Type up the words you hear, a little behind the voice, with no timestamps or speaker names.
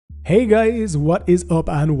Hey guys, what is up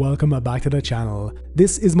and welcome back to the channel.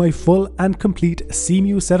 This is my full and complete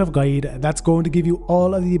Cemu setup guide that's going to give you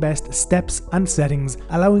all of the best steps and settings,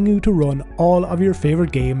 allowing you to run all of your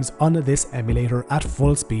favorite games on this emulator at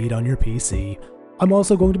full speed on your PC. I'm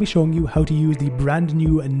also going to be showing you how to use the brand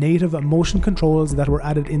new native motion controls that were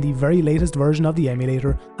added in the very latest version of the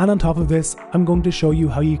emulator, and on top of this, I'm going to show you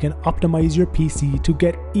how you can optimize your PC to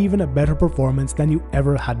get even a better performance than you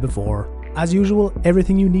ever had before. As usual,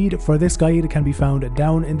 everything you need for this guide can be found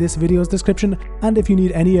down in this video's description, and if you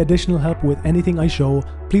need any additional help with anything I show,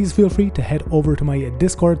 please feel free to head over to my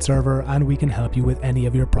Discord server and we can help you with any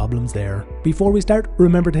of your problems there. Before we start,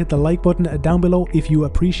 remember to hit the like button down below if you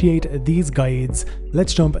appreciate these guides.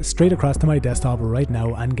 Let's jump straight across to my desktop right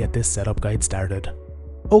now and get this setup guide started.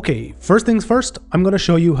 Okay, first things first, I'm going to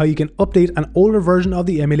show you how you can update an older version of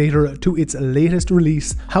the emulator to its latest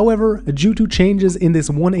release. However, due to changes in this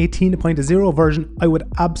 1.18.0 version, I would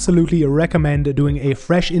absolutely recommend doing a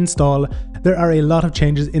fresh install. There are a lot of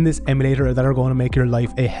changes in this emulator that are going to make your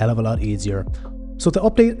life a hell of a lot easier. So to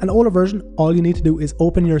update an older version, all you need to do is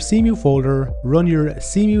open your Cemu folder, run your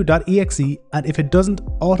Cemu.exe, and if it doesn't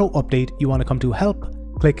auto-update, you want to come to Help,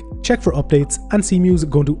 click Check for Updates, and Cemu is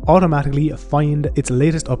going to automatically find its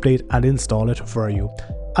latest update and install it for you.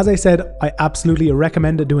 As I said, I absolutely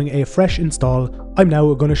recommend doing a fresh install. I'm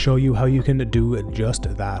now going to show you how you can do just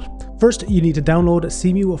that. First, you need to download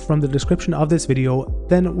Cemu from the description of this video,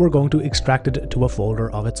 then we're going to extract it to a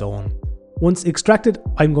folder of its own. Once extracted,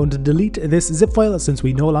 I'm going to delete this zip file since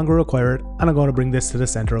we no longer require it, and I'm going to bring this to the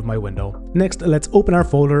center of my window. Next, let's open our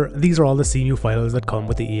folder. These are all the Cemu files that come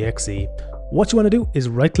with the exe. What you want to do is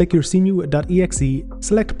right click your Cemu.exe,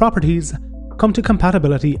 select Properties, come to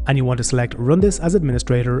Compatibility, and you want to select Run this as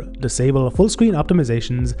administrator, disable full screen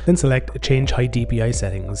optimizations, then select Change High DPI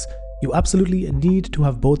settings. You absolutely need to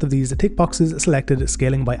have both of these tick boxes selected,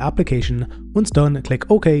 scaling by application. Once done,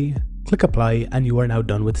 click OK, click Apply, and you are now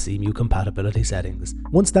done with Cemu compatibility settings.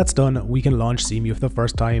 Once that's done, we can launch Cemu for the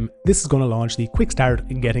first time. This is going to launch the Quick Start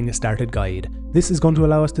Getting Started guide. This is going to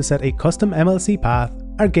allow us to set a custom MLC path,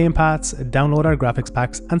 our game paths, download our graphics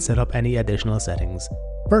packs, and set up any additional settings.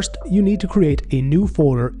 First, you need to create a new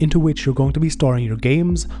folder into which you're going to be storing your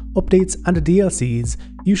games, updates, and DLCs.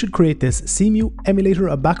 You should create this Cemu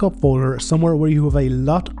Emulator Backup folder somewhere where you have a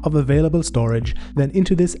lot of available storage. Then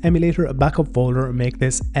into this Emulator Backup folder, make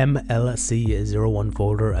this MLC01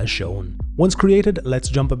 folder as shown. Once created, let's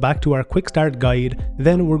jump back to our Quick Start guide.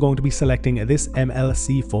 Then we're going to be selecting this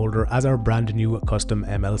MLC folder as our brand new custom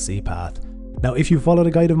MLC path. Now, if you followed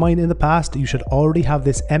a guide of mine in the past, you should already have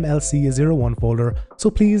this MLC01 folder,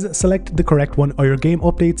 so please select the correct one or your game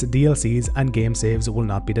updates, DLCs, and game saves will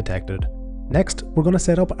not be detected. Next, we're going to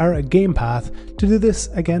set up our game path. To do this,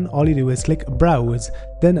 again, all you do is click Browse,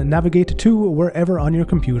 then navigate to wherever on your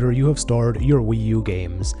computer you have stored your Wii U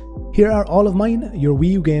games. Here are all of mine. Your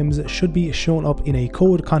Wii U games should be shown up in a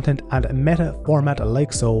code, content, and meta format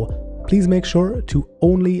like so. Please make sure to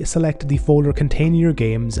only select the folder containing your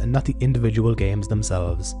games and not the individual games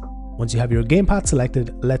themselves. Once you have your game path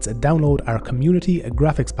selected, let's download our community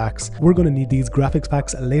graphics packs. We're going to need these graphics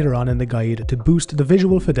packs later on in the guide to boost the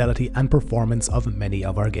visual fidelity and performance of many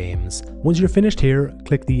of our games. Once you're finished here,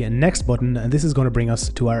 click the Next button, and this is going to bring us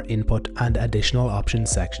to our Input and Additional Options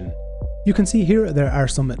section. You can see here there are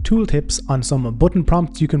some tooltips on some button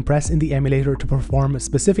prompts you can press in the emulator to perform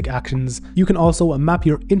specific actions. You can also map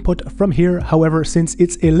your input from here. However, since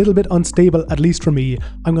it's a little bit unstable, at least for me,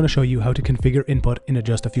 I'm going to show you how to configure input in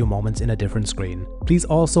just a few moments in a different screen. Please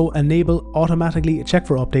also enable automatically check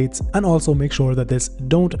for updates, and also make sure that this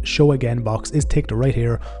Don't Show Again box is ticked right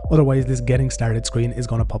here, otherwise this Getting Started screen is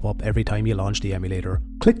going to pop up every time you launch the emulator.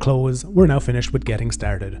 Click Close. We're now finished with getting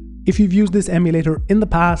started. If you've used this emulator in the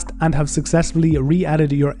past and have successfully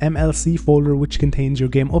re-added your MLC folder which contains your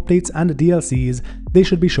game updates and DLCs, they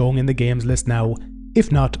should be showing in the games list now.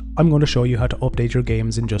 If not, I'm going to show you how to update your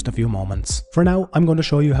games in just a few moments. For now, I'm going to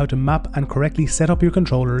show you how to map and correctly set up your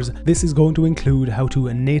controllers. This is going to include how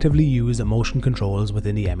to natively use motion controls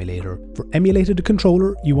within the emulator. For emulated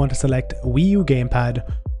controller, you want to select Wii U gamepad.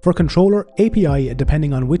 For controller API,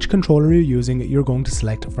 depending on which controller you're using, you're going to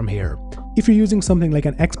select from here. If you're using something like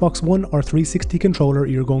an Xbox One or 360 controller,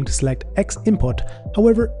 you're going to select X input.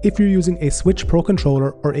 However, if you're using a Switch Pro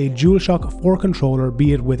controller or a DualShock 4 controller,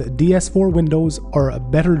 be it with DS4 Windows or a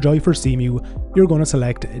Better Joy for Cemu, you're going to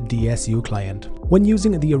select DSU client. When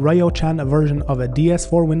using the Ryo-chan version of a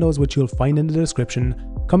DS4 Windows, which you'll find in the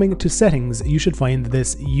description, coming to settings, you should find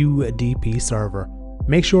this UDP server.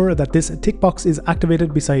 Make sure that this tick box is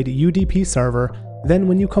activated beside UDP server. Then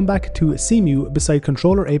when you come back to Cemu beside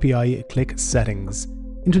Controller API, click Settings.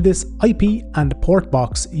 Into this IP and port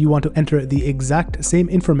box, you want to enter the exact same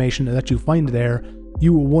information that you find there.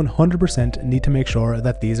 You 100% need to make sure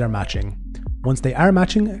that these are matching. Once they are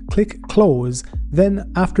matching, click close.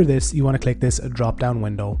 Then after this, you want to click this drop down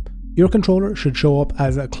window. Your controller should show up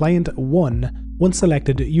as client 1. Once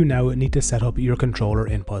selected, you now need to set up your controller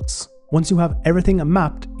inputs. Once you have everything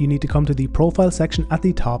mapped, you need to come to the profile section at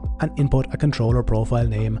the top and input a controller profile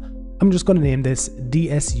name. I'm just going to name this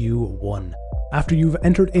DSU1. After you've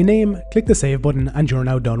entered a name, click the save button and you're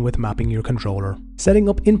now done with mapping your controller. Setting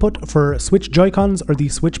up input for Switch Joy-Cons or the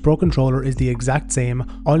Switch Pro controller is the exact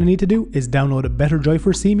same. All you need to do is download Better Joy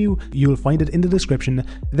for Cemu. You'll find it in the description.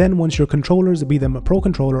 Then once your controllers, be them Pro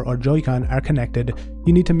controller or Joy-Con, are connected,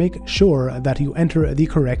 you need to make sure that you enter the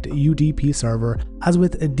correct UDP server. As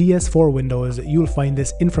with DS4 Windows, you'll find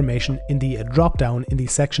this information in the drop-down in the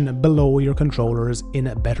section below your controllers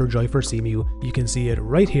in Better Joy for Cemu. You can see it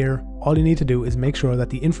right here. All you need to do is make sure that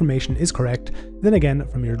the information is correct. Then again,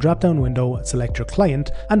 from your drop-down window, select your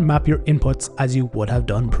client and map your inputs as you would have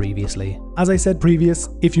done previously. As I said previous,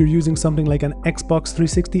 if you're using something like an Xbox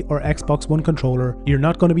 360 or Xbox One controller, you're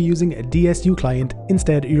not going to be using a DSU client.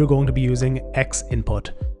 Instead, you're going to be using X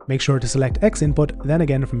input. Make sure to select X input, then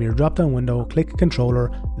again from your drop-down window, click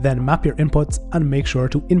controller, then map your inputs and make sure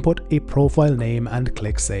to input a profile name and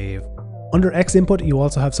click save. Under X input, you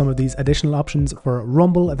also have some of these additional options for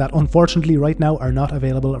Rumble that unfortunately right now are not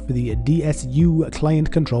available for the DSU client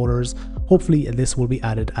controllers. Hopefully this will be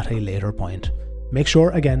added at a later point. Make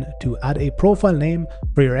sure again to add a profile name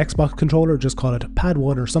for your Xbox controller, just call it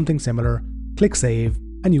Pad1 or something similar, click save,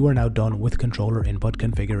 and you are now done with controller input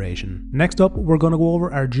configuration. Next up, we're going to go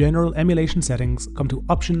over our general emulation settings, come to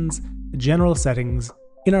Options, General Settings.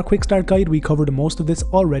 In our quick start guide, we covered most of this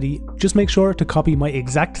already. Just make sure to copy my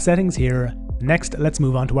exact settings here. Next, let's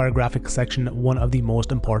move on to our graphics section, one of the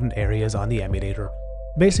most important areas on the emulator.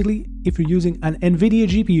 Basically, if you're using an NVIDIA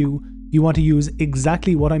GPU, you want to use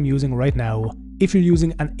exactly what I'm using right now. If you're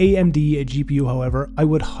using an AMD GPU, however, I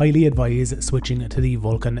would highly advise switching to the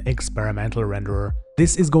Vulkan experimental renderer.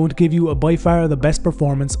 This is going to give you by far the best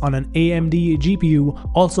performance on an AMD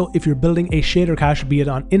GPU. Also, if you're building a shader cache, be it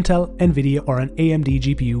on Intel, Nvidia or an AMD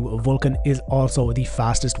GPU, Vulkan is also the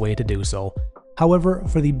fastest way to do so. However,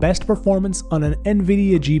 for the best performance on an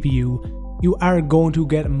Nvidia GPU, you are going to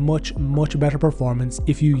get much better performance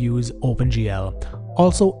if you use OpenGL.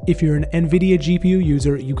 Also, if you're an Nvidia GPU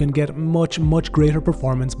user, you can get much greater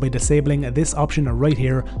performance by disabling this option right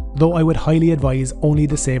here, though I would highly advise only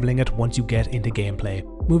disabling it once you get into gameplay.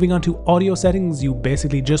 Moving on to audio settings, you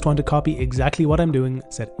basically just want to copy exactly what I'm doing.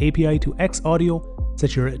 Set API to X audio,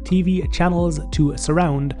 set your TV channels to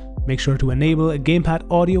surround, make sure to enable gamepad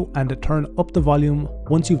audio and turn up the volume.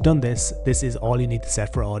 Once you've done this, this is all you need to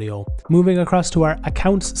set for audio. Moving across to our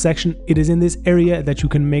accounts section, it is in this area that you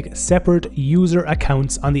can make separate user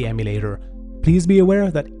accounts on the emulator. Please be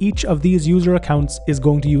aware that each of these user accounts is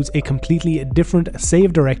going to use a completely different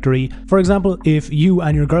save directory. For example, if you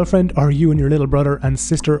and your girlfriend or you and your little brother and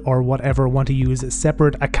sister or whatever want to use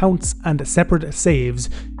separate accounts and separate saves,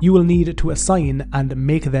 you will need to assign and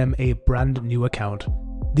make them a brand new account.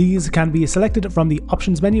 These can be selected from the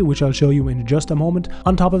options menu, which I'll show you in just a moment.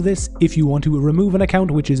 On top of this, if you want to remove an account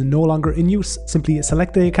which is no longer in use, simply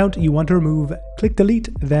select the account you want to remove, click delete,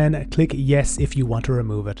 then click yes if you want to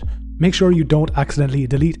remove it. Make sure you don't accidentally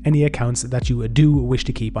delete any accounts that you do wish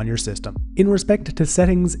to keep on your system. In respect to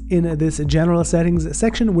settings, in this general settings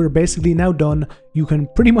section, we're basically now done. You can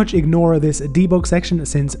pretty much ignore this debug section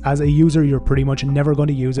since as a user you're pretty much never going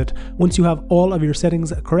to use it. Once you have all of your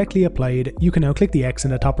settings correctly applied, you can now click the X in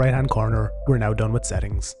the top right hand corner. We're now done with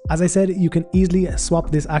settings. As I said, you can easily swap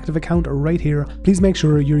this active account right here. Please make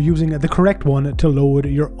sure you're using the correct one to load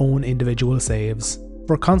your own individual saves.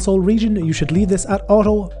 For console region, you should leave this at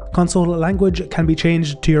auto. Console language can be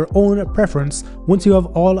changed to your own preference. Once you have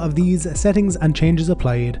all of these settings and changes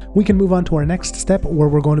applied, we can move on to our next step where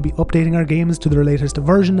we're going to be updating our games to their latest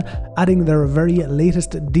version, adding their very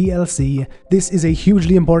latest DLC. This is a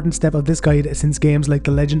hugely important step of this guide since games like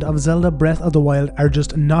The Legend of Zelda Breath of the Wild are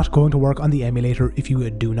just not going to work on the emulator if you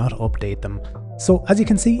do not update them. So as you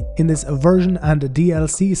can see in this version and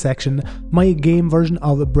DLC section, my game version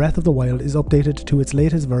of Breath of the Wild is updated to its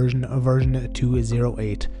latest version, version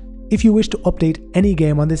 2.08. If you wish to update any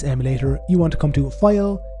game on this emulator, you want to come to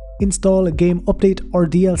File, Install Game Update or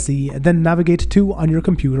DLC, then navigate to on your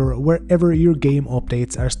computer wherever your game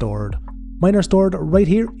updates are stored. Mine are stored right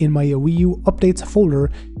here in my Wii U Updates folder.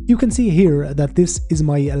 You can see here that this is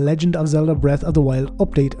my Legend of Zelda Breath of the Wild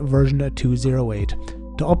update version 2.08.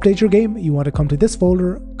 To update your game, you want to come to this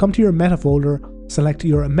folder, come to your meta folder, select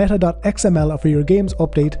your meta.xml for your game's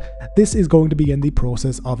update. This is going to begin the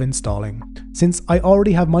process of installing. Since I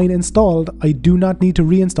already have mine installed, I do not need to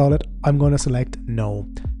reinstall it. I'm going to select no.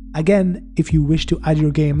 Again, if you wish to add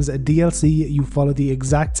your game's DLC, you follow the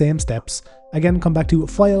exact same steps. Again, come back to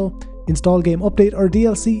File, Install Game Update or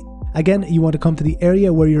DLC. Again, you want to come to the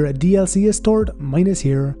area where your DLC is stored. Mine is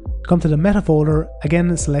here. Come to the meta folder.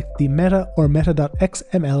 Again, select the meta or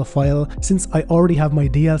meta.xml file. Since I already have my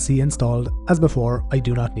DLC installed, as before, I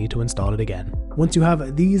do not need to install it again. Once you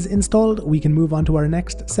have these installed, we can move on to our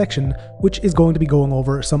next section, which is going to be going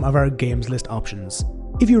over some of our games list options.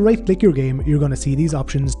 If you right click your game, you're going to see these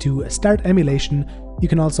options to start emulation. You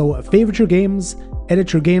can also favorite your games,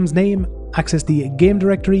 edit your game's name, access the game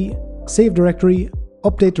directory, save directory,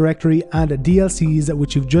 update directory, and DLCs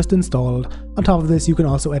which you've just installed. On top of this, you can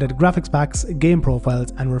also edit graphics packs, game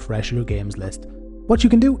profiles, and refresh your games list. What you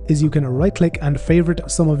can do is you can right click and favorite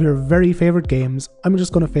some of your very favorite games. I'm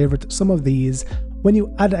just going to favorite some of these. When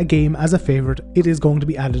you add a game as a favorite, it is going to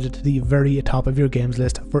be added to the very top of your games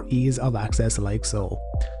list for ease of access like so.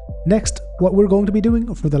 Next, what we're going to be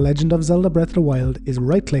doing for The Legend of Zelda Breath of the Wild is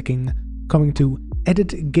right clicking, coming to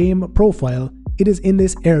Edit Game Profile. It is in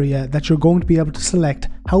this area that you're going to be able to select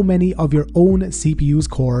how many of your own CPU's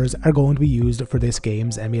cores are going to be used for this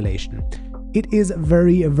game's emulation. It is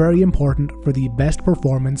very, very important for the best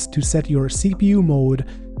performance to set your CPU mode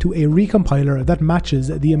to a recompiler that matches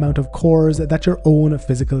the amount of cores that your own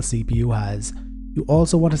physical CPU has. You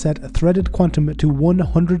also want to set threaded quantum to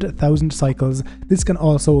 100,000 cycles. This can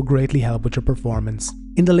also greatly help with your performance.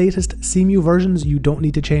 In the latest Cemu versions, you don't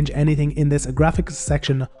need to change anything in this graphics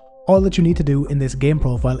section. All that you need to do in this game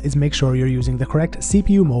profile is make sure you're using the correct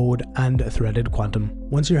CPU mode and threaded quantum.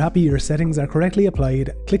 Once you're happy your settings are correctly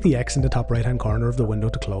applied, click the X in the top right hand corner of the window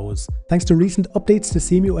to close. Thanks to recent updates to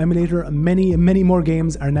Cemu Emulator, many more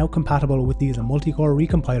games are now compatible with these multi-core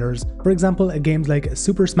recompilers. For example, games like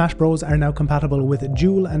Super Smash Bros are now compatible with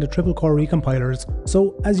dual and triple core recompilers.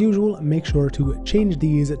 So as usual, make sure to change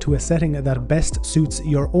these to a setting that best suits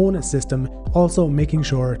your own system, also making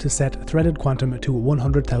sure to set threaded quantum to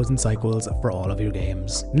 100,000 cycles for all of your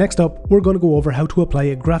games. Next up, we're going to go over how to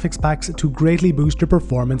apply graphics packs to greatly boost your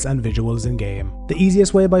performance and visuals in game. The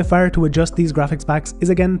easiest way by far to adjust these graphics packs is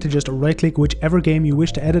again to just right click whichever game you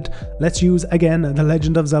wish to edit. Let's use again The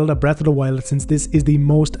Legend of Zelda Breath of the Wild since this is the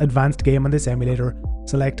most advanced game on this emulator.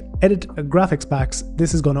 Select Edit Graphics Packs.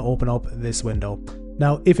 This is going to open up this window.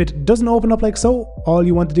 Now, if it doesn't open up like so, all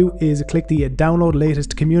you want to do is click the Download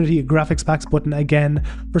Latest Community Graphics Packs button again.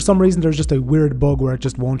 For some reason, there's just a weird bug where it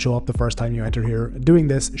just won't show up the first time you enter here. Doing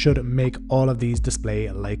this should make all of these display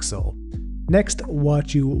like so. Next,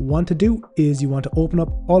 what you want to do is you want to open up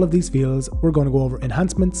all of these fields. We're going to go over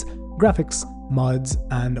Enhancements, Graphics, Mods,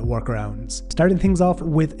 and Workarounds. Starting things off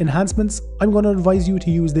with enhancements, I'm going to advise you to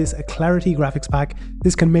use this Clarity Graphics Pack.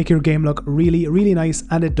 This can make your game look really nice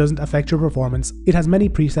and it doesn't affect your performance. It has many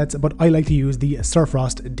presets, but I like to use the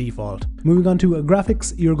Surfrost default. Moving on to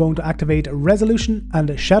graphics, you're going to activate Resolution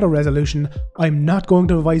and Shadow Resolution. I'm not going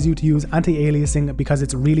to advise you to use anti-aliasing because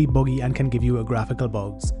it's really buggy and can give you graphical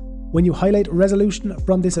bugs. When you highlight resolution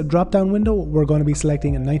from this drop-down window, we're going to be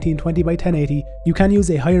selecting 1920 by 1080. You can use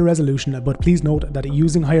a higher resolution, but please note that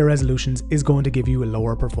using higher resolutions is going to give you a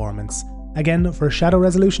lower performance. Again, for shadow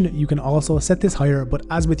resolution, you can also set this higher, but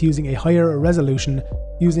as with using a higher resolution,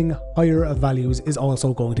 using higher values is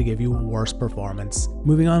also going to give you worse performance.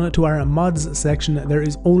 Moving on to our mods section, there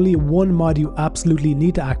is only one mod you absolutely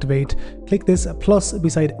need to activate. Click this plus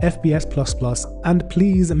beside FPS++, and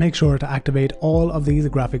please make sure to activate all of these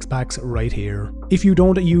graphics packs right here. If you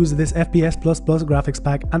don't use this FPS++ graphics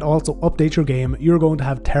pack and also update your game, you're going to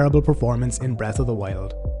have terrible performance in Breath of the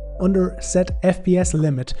Wild. Under Set FPS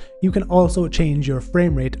Limit, you can also change your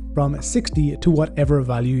frame rate from 60 to whatever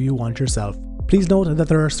value you want yourself. Please note that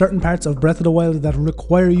there are certain parts of Breath of the Wild that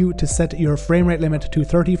require you to set your frame rate limit to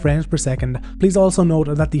 30 frames per second. Please also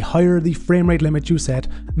note that the higher the frame rate limit you set,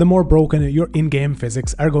 the more broken your in-game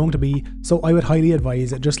physics are going to be, so I would highly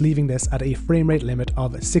advise just leaving this at a frame rate limit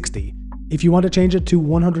of 60. If you want to change it to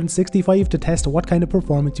 165 to test what kind of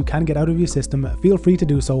performance you can get out of your system, feel free to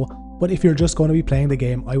do so, but if you're just going to be playing the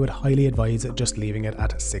game, I would highly advise just leaving it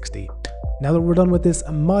at 60. Now that we're done with this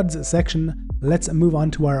mods section, let's move on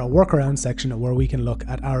to our workarounds section where we can look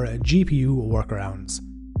at our GPU workarounds.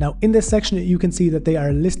 Now in this section you can see that they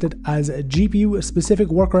are listed as GPU specific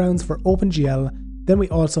workarounds for OpenGL, then we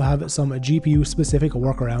also have some GPU specific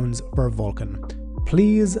workarounds for Vulkan.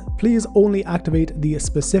 Please only activate the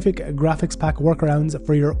specific graphics pack workarounds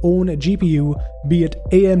for your own GPU, be it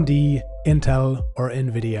AMD, Intel, or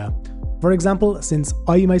Nvidia. For example, since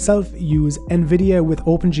I myself use NVIDIA with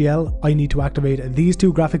OpenGL, I need to activate these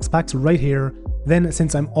two graphics packs right here. Then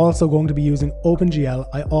since I'm also going to be using OpenGL,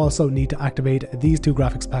 I also need to activate these two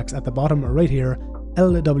graphics packs at the bottom right here,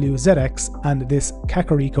 LWZX and this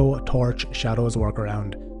Kakariko Torch Shadows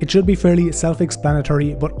workaround. It should be fairly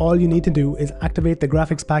self-explanatory, but all you need to do is activate the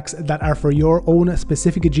graphics packs that are for your own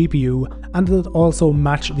specific GPU and that also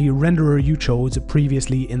match the renderer you chose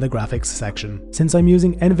previously in the graphics section. Since I'm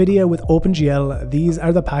using NVIDIA with OpenGL, these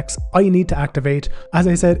are the packs I need to activate. As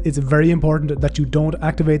I said, it's very important that you don't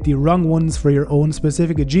activate the wrong ones for your own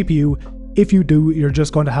specific GPU. If you do, you're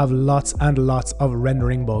just going to have lots and lots of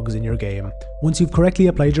rendering bugs in your game. Once you've correctly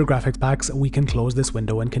applied your graphics packs, we can close this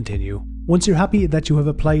window and continue. Once you're happy that you have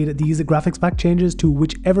applied these graphics pack changes to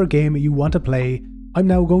whichever game you want to play, I'm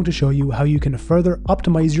now going to show you how you can further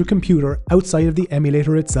optimize your computer outside of the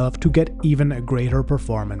emulator itself to get even greater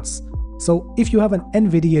performance. So if you have an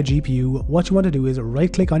NVIDIA GPU, what you want to do is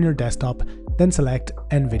right click on your desktop, then select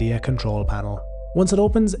NVIDIA Control Panel. Once it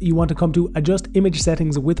opens, you want to come to Adjust Image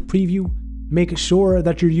Settings with Preview. Make sure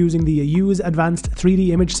that you're using the Use Advanced 3D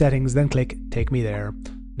Image Settings, then click Take Me There.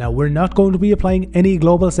 Now we're not going to be applying any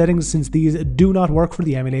global settings since these do not work for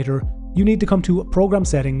the emulator. You need to come to Program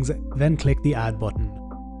Settings, then click the Add button.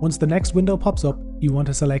 Once the next window pops up, you want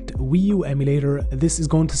to select Wii U Emulator. This is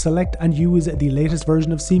going to select and use the latest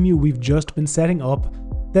version of Cemu we've just been setting up.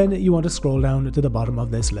 Then you want to scroll down to the bottom of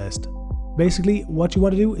this list. Basically, what you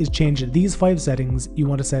want to do is change these 5 settings. You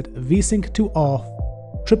want to set VSync to off,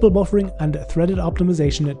 triple buffering and threaded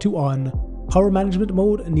optimization to on, power management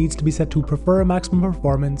mode needs to be set to prefer maximum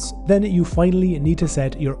performance, then you finally need to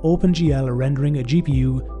set your OpenGL rendering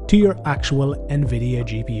GPU to your actual NVIDIA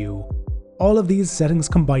GPU. All of these settings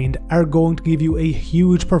combined are going to give you a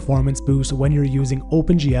huge performance boost when you're using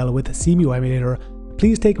OpenGL with Cemu Emulator.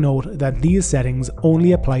 Please take note that these settings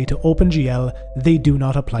only apply to OpenGL, they do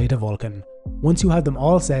not apply to Vulkan. Once you have them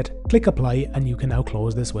all set, click Apply and you can now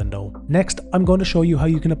close this window. Next, I'm going to show you how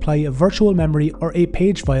you can apply a virtual memory or a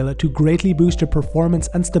page file to greatly boost your performance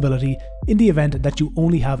and stability in the event that you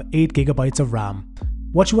only have 8 GB of RAM.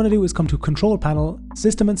 What you want to do is come to Control Panel,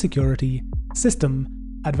 System and Security, System,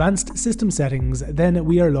 Advanced System Settings, then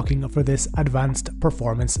we are looking for this Advanced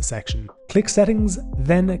Performance section. Click Settings,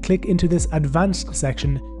 then click into this Advanced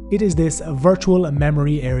section. It is this virtual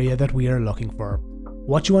memory area that we are looking for.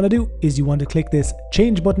 What you want to do is you want to click this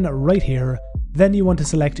Change button right here, then you want to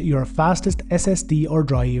select your fastest SSD or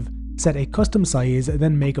drive, set a custom size,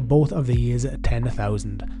 then make both of these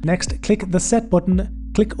 10,000. Next, click the Set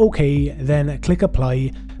button, click OK, then click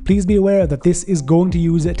Apply. Please be aware that this is going to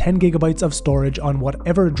use 10 GB of storage on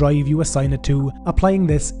whatever drive you assign it to. Applying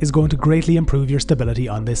this is going to greatly improve your stability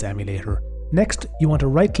on this emulator. Next, you want to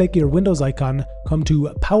right click your Windows icon, come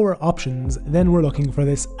to Power Options, then we're looking for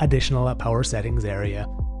this additional power settings area.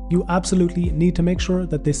 You absolutely need to make sure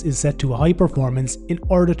that this is set to high performance in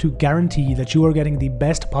order to guarantee that you are getting the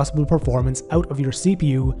best possible performance out of your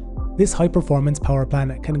CPU. This high performance power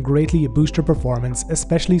plan can greatly boost your performance,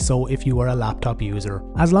 especially so if you are a laptop user.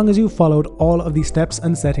 As long as you've followed all of the steps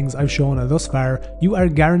and settings I've shown thus far, you are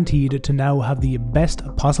guaranteed to now have the best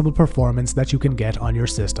possible performance that you can get on your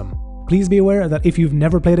system. Please be aware that if you've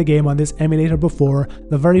never played a game on this emulator before,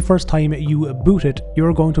 the very first time you boot it,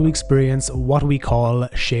 you're going to experience what we call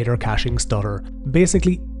shader caching stutter.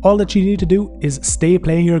 Basically, all that you need to do is stay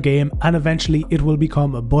playing your game and eventually it will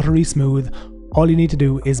become buttery smooth. All you need to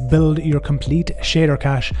do is build your complete shader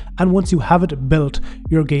cache, and once you have it built,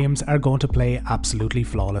 your games are going to play absolutely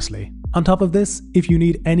flawlessly. On top of this, if you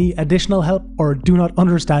need any additional help or do not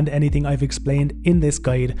understand anything I've explained in this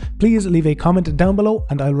guide, please leave a comment down below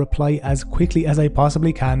and I'll reply as quickly as I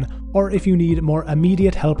possibly can. Or if you need more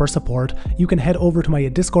immediate help or support, you can head over to my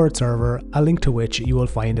Discord server, a link to which you will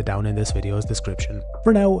find down in this video's description.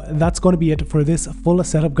 For now, that's going to be it for this full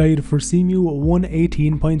setup guide for Cemu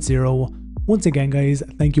 1.18.0. Once again guys,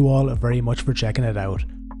 thank you all very much for checking it out.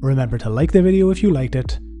 Remember to like the video if you liked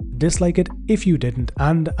it, dislike it if you didn't,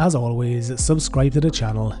 and as always, subscribe to the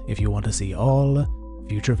channel if you want to see all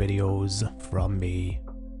future videos from me.